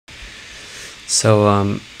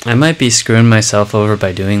I might be screwing myself over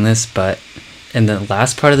by doing this, but in the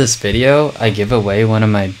last part of this video, I give away one of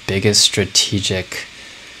my biggest strategic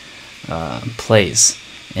plays.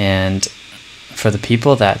 And for the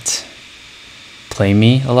people that play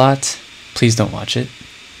me a lot, please don't watch it.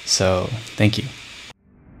 So, thank you.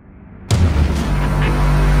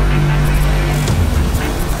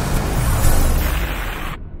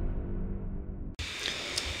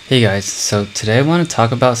 Hey guys, so today I want to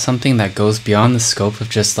talk about something that goes beyond the scope of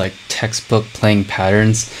just like textbook playing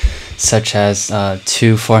patterns, such as 2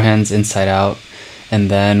 forehands inside out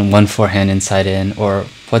and then 1 forehand inside in, or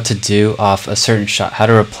what to do off a certain shot, how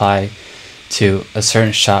to reply to a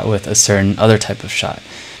certain shot with a certain other type of shot.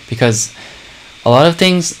 Because a lot of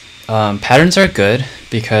things, patterns are good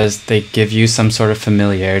because they give you some sort of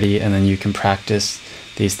familiarity and then you can practice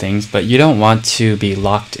these things, but you don't want to be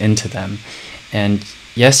locked into them. And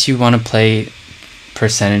yes, you want to play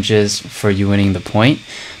percentages for you winning the point,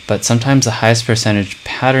 but sometimes the highest percentage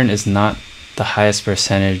pattern is not the highest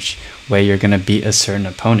percentage way you're going to beat a certain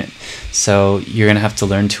opponent. So you're going to have to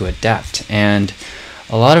learn to adapt. And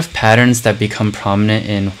a lot of patterns that become prominent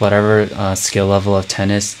in whatever skill level of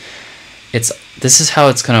tennis, this is how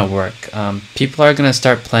it's going to work. People are going to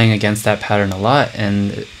start playing against that pattern a lot,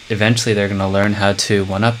 and eventually they're going to learn how to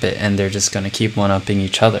one-up it, and they're just going to keep one-upping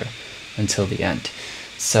each other until the end.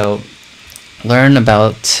 So learn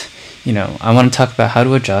about, I want to talk about how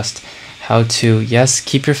to adjust, how to, yes,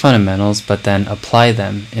 keep your fundamentals, but then apply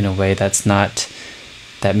them in a way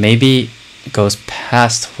that maybe goes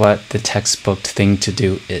past what the textbook thing to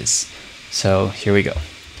do is. So here we go.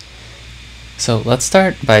 So let's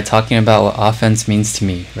start by talking about what offense means to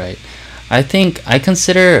me, right? I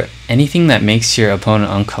consider anything that makes your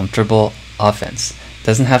opponent uncomfortable offense. It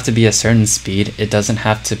doesn't have to be a certain speed. It doesn't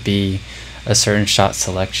have to be a certain shot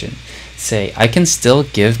selection. Say, I can still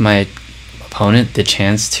give my opponent the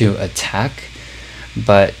chance to attack,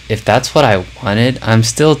 but if that's what I wanted, I'm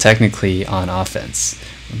still technically on offense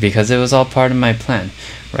because it was all part of my plan,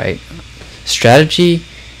 right? Strategy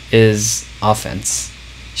is offense.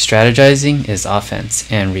 Strategizing is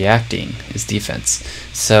offense, and reacting is defense.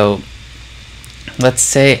 So let's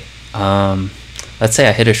say I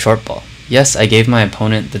hit a short ball. Yes, I gave my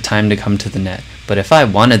opponent the time to come to the net, but if I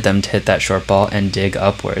wanted them to hit that short ball and dig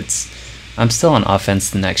upwards, I'm still on offense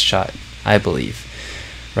the next shot, I believe,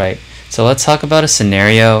 right? So let's talk about a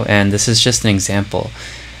scenario, and this is just an example,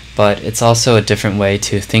 but it's also a different way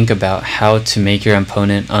to think about how to make your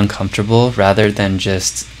opponent uncomfortable rather than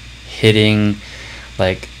just hitting,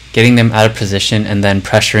 like getting them out of position and then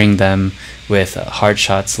pressuring them with hard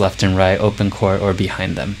shots left and right, open court, or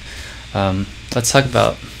behind them. Let's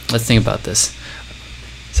think about this.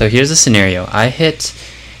 So here's a scenario. I hit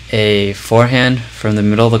a forehand from the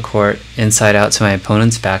middle of the court inside out to my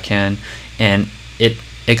opponent's backhand, and it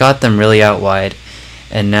got them really out wide,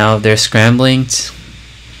 and now they're scrambling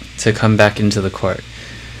to come back into the court.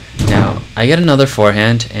 Now I get another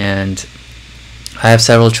forehand and I have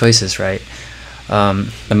several choices, right?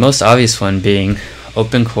 The most obvious one being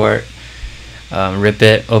open court, rip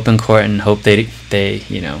it, open court, and hope that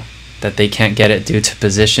they can't get it due to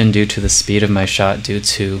position, due to the speed of my shot, due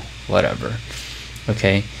to whatever.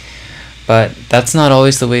 Okay, but that's not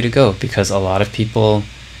always the way to go, because a lot of people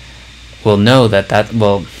will know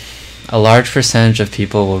a large percentage of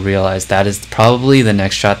people will realize that is probably the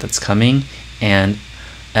next shot that's coming, and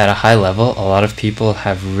at a high level, a lot of people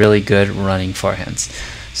have really good running forehands.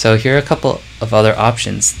 So here are a couple of other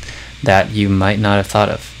options that you might not have thought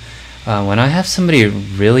of. When I have somebody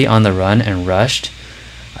really on the run and rushed,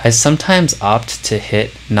 I sometimes opt to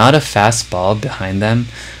hit not a fast ball behind them,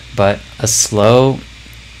 but a slow,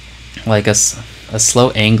 like a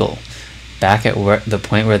slow angle back at the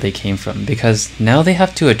point where they came from, because now they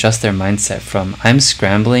have to adjust their mindset from I'm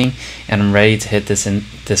scrambling and I'm ready to hit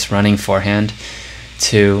this running forehand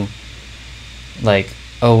to like,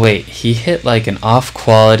 oh wait, he hit like an off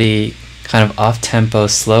quality, kind of off tempo,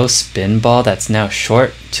 slow spin ball that's now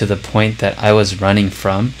short to the point that I was running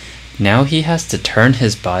from. Now he has to turn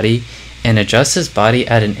his body and adjust his body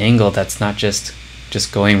at an angle that's not just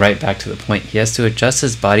going right back to the point. He has to adjust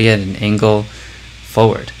his body at an angle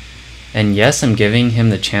forward. And yes, I'm giving him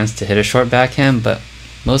the chance to hit a short backhand, but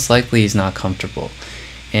most likely he's not comfortable.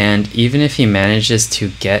 And even if he manages to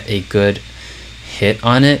get a good hit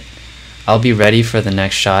on it, I'll be ready for the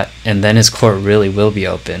next shot, and then his court really will be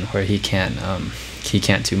open where he can't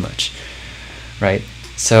do much, right?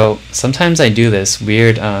 So sometimes I do this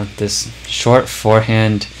weird, this short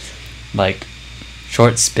forehand, like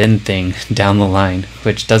short spin thing down the line,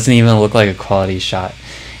 which doesn't even look like a quality shot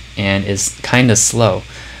and is kind of slow,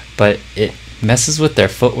 but messes with their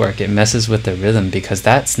footwork, it messes with their rhythm, because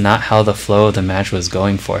that's not how the flow of the match was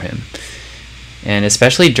going for him. And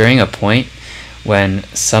especially during a point when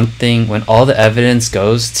all the evidence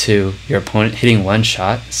goes to your opponent hitting one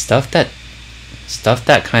shot, stuff that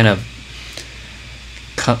kind of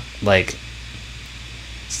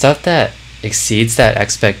stuff that exceeds that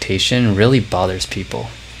expectation really bothers people.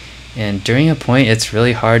 And during a point, it's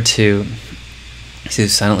really hard to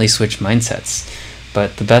silently switch mindsets.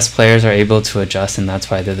 But the best players are able to adjust, and that's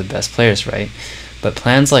why they're the best players, right? But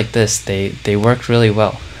plans like this, they work really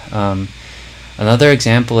well. Another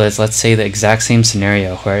example is, let's say the exact same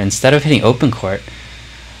scenario where instead of hitting open court,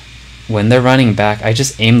 when they're running back, I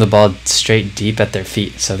just aim the ball straight deep at their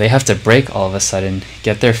feet. So they have to break all of a sudden,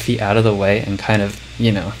 get their feet out of the way, and kind of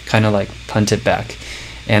like punt it back.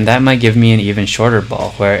 And that might give me an even shorter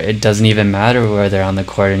ball where it doesn't even matter where they're on the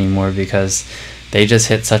court anymore, because they just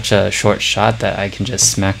hit such a short shot that I can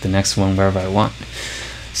just smack the next one wherever I want.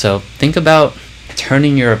 So think about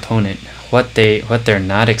turning your opponent, what they're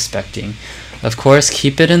not expecting. Of course,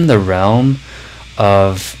 keep it in the realm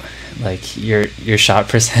of like your shot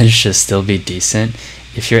percentage should still be decent.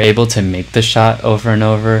 If you're able to make the shot over and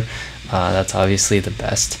over, that's obviously the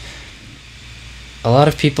best. A lot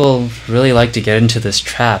of people really like to get into this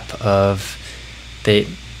trap of they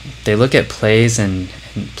look at plays and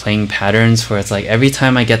playing patterns where it's like, every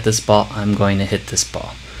time I get this ball, I'm going to hit this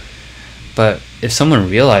ball. But if someone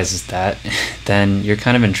realizes that, then you're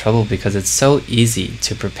kind of in trouble, because it's so easy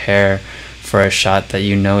to prepare for a shot that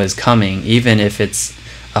you know is coming, even if it's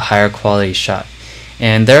a higher quality shot.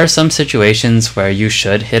 And there are some situations where you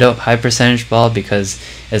should hit a high percentage ball, because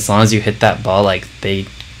as long as you hit that ball, like, they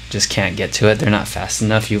just can't get to it, they're not fast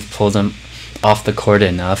enough, you've pulled them off the court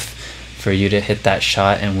enough for you to hit that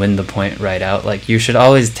shot and win the point right out. Like, you should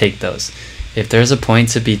always take those. If there's a point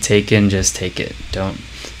to be taken, just take it.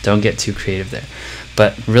 Don't get too creative there.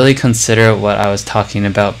 But really consider what I was talking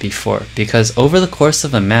about before, because over the course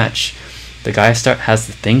of a match, the guy has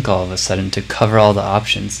to think all of a sudden to cover all the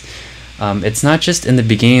options. It's not just in the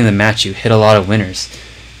beginning of the match you hit a lot of winners,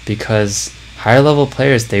 because higher level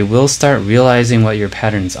players, they will start realizing what your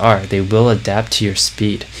patterns are. They will adapt to your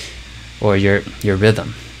speed or your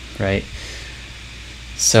rhythm, right?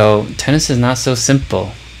 So tennis is not so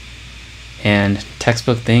simple, and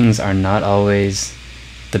textbook things are not always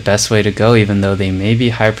the best way to go, even though they may be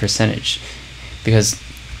high percentage, because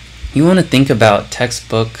you want to think about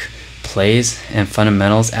textbook plays and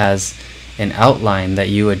fundamentals as an outline that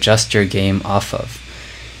you adjust your game off of,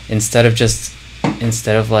 instead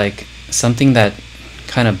of like something that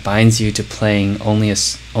kind of binds you to playing only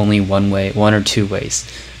one or two ways.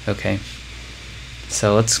 Okay,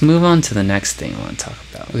 so let's move on to the next thing I want to talk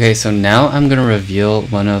about. Okay, so now I'm going to reveal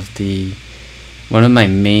one of my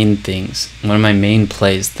main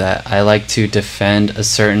plays that I like to defend a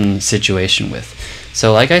certain situation with.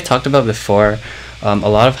 So like I talked about before, a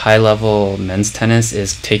lot of high-level men's tennis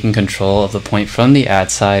is taking control of the point from the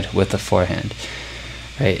ad side with the forehand,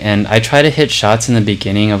 right? And I try to hit shots in the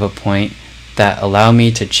beginning of a point that allow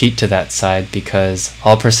me to cheat to that side, because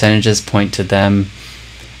all percentages point to them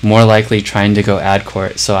more likely trying to go ad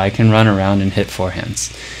court, so I can run around and hit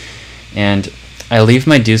forehands. And I leave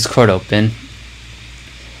my deuce court open,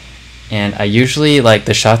 and I usually, like,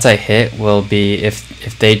 the shots I hit will be,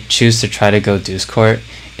 if they choose to try to go deuce court,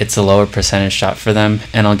 it's a lower percentage shot for them,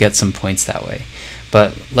 and I'll get some points that way.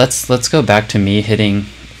 But let's go back to me hitting,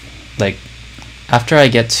 like, after I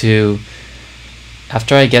get to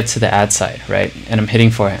the ad side, right, and I'm hitting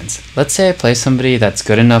forehands. Let's say I play somebody that's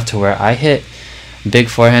good enough to where I hit big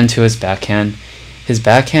forehand to his backhand. His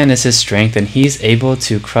backhand is his strength, and he's able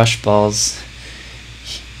to crush balls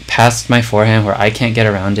past my forehand where I can't get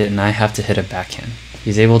around it, and I have to hit a backhand.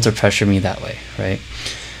 He's able to pressure me that way, right?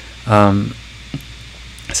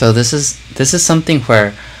 So this is something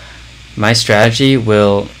where my strategy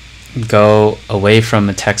will go away from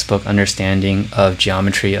a textbook understanding of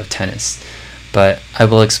geometry of tennis, but I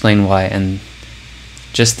will explain why. And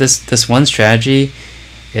just this one strategy,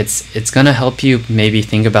 it's gonna help you maybe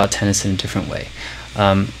think about tennis in a different way.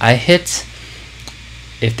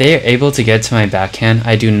 If they are able to get to my backhand,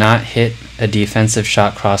 I do not hit a defensive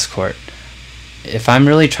shot cross court. If I'm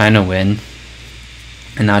really trying to win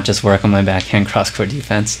and not just work on my backhand cross court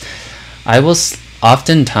defense, I will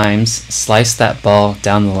oftentimes slice that ball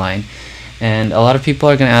down the line. And a lot of people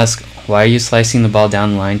are going to ask, why are you slicing the ball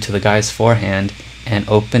down the line to the guy's forehand and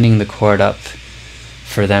opening the court up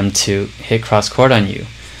for them to hit cross court on you,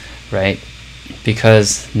 right?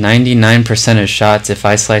 Because 99% of shots, if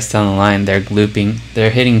I slice down the line, they're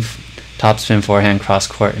hitting topspin forehand cross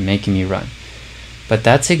court and making me run. But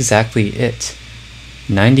that's exactly it.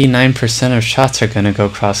 99% of shots are going to go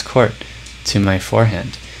cross court to my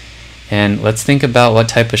forehand. And let's think about what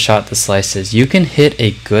type of shot the slice is. You can hit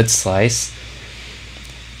a good slice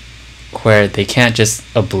where they can't just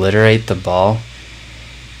obliterate the ball,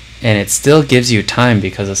 and it still gives you time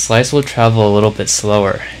because a slice will travel a little bit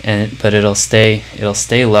slower, but it'll stay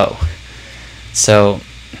low. So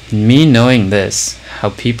me knowing this, how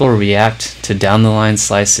people react to down the line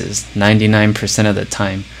slices 99% of the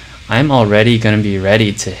time, I'm already going to be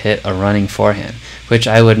ready to hit a running forehand, which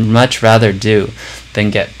I would much rather do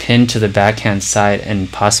than get pinned to the backhand side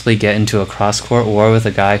and possibly get into a cross-court war with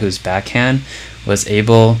a guy whose backhand was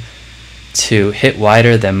able to hit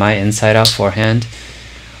wider than my inside-out forehand,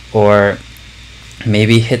 or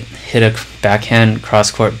maybe hit a backhand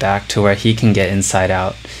cross-court back to where he can get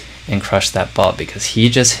inside-out and crush that ball because he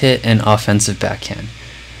just hit an offensive backhand.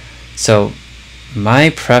 So my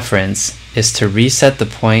preference is to reset the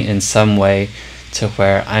point in some way to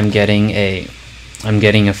where I'm getting a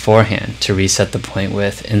forehand to reset the point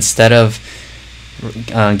with, instead of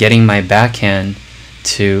getting my backhand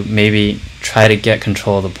to maybe try to get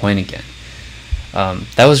control of the point again.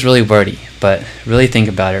 That was really wordy, but really think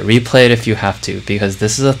about it. Replay it if you have to, because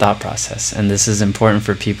this is a thought process and this is important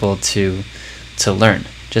for people to learn.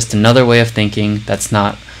 Just another way of thinking that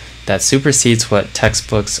supersedes what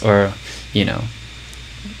textbooks or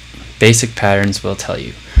basic patterns will tell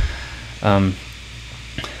you.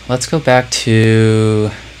 Let's go back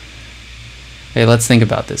to, let's think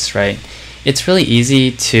about this, right? It's really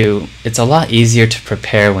it's a lot easier to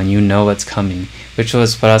prepare when you know what's coming, which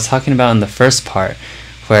was what I was talking about in the first part,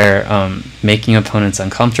 where making opponents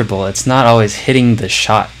uncomfortable. It's not always hitting the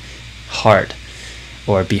shot hard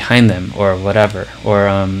or behind them or whatever, or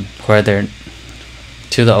where they're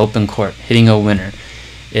to the open court, hitting a winner.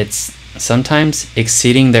 It's sometimes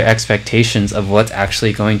exceeding their expectations of what's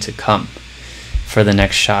actually going to come for the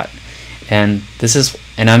next shot. And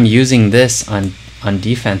I'm using this on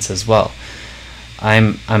defense as well.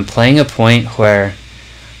 I'm playing a point where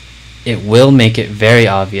it will make it very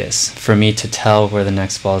obvious for me to tell where the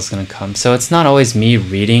next ball is going to come. So it's not always me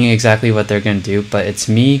reading exactly what they're going to do, but it's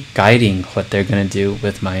me guiding what they're going to do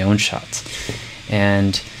with my own shots.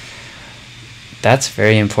 And that's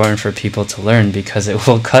very important for people to learn, because it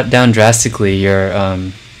will cut down drastically your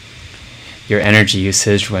energy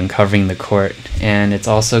usage when covering the court, and it's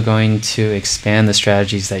also going to expand the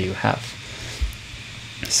strategies that you have.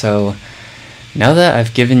 So now that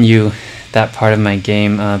I've given you that part of my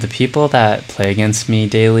game, the people that play against me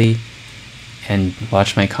daily and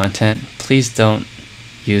watch my content, please don't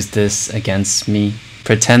use this against me.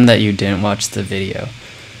 Pretend that you didn't watch the video.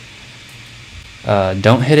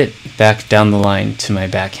 Don't hit it back down the line to my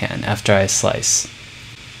backhand after I slice.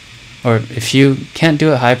 Or if you can't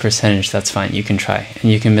do a high percentage, that's fine, you can try, and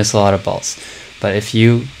you can miss a lot of balls. But if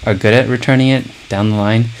you are good at returning it down the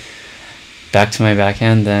line back to my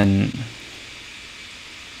backhand, then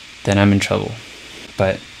I'm in trouble.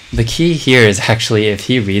 But the key here is actually, if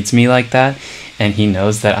he reads me like that and he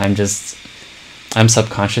knows that I'm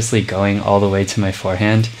subconsciously going all the way to my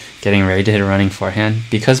forehand, getting ready to hit a running forehand,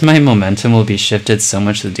 because my momentum will be shifted so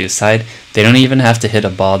much to the deuce side, they don't even have to hit a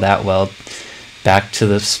ball that well back to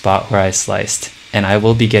the spot where I sliced, and I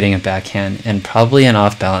will be getting a backhand, and probably an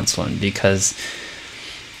off balance one, because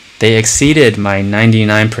they exceeded my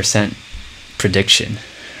 99% prediction,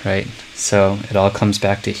 right? So it all comes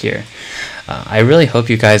back to here. I really hope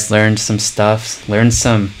you guys learned some stuff, learned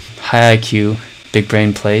some high IQ, big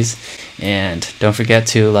brain plays, and don't forget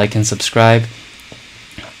to like and subscribe.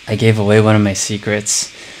 I gave away one of my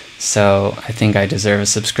secrets, so I think I deserve a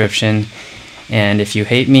subscription. And if you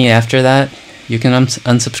hate me after that, you can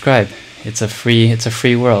unsubscribe. It's a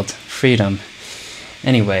free world, freedom.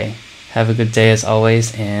 Anyway, have a good day as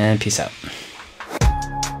always, and peace out.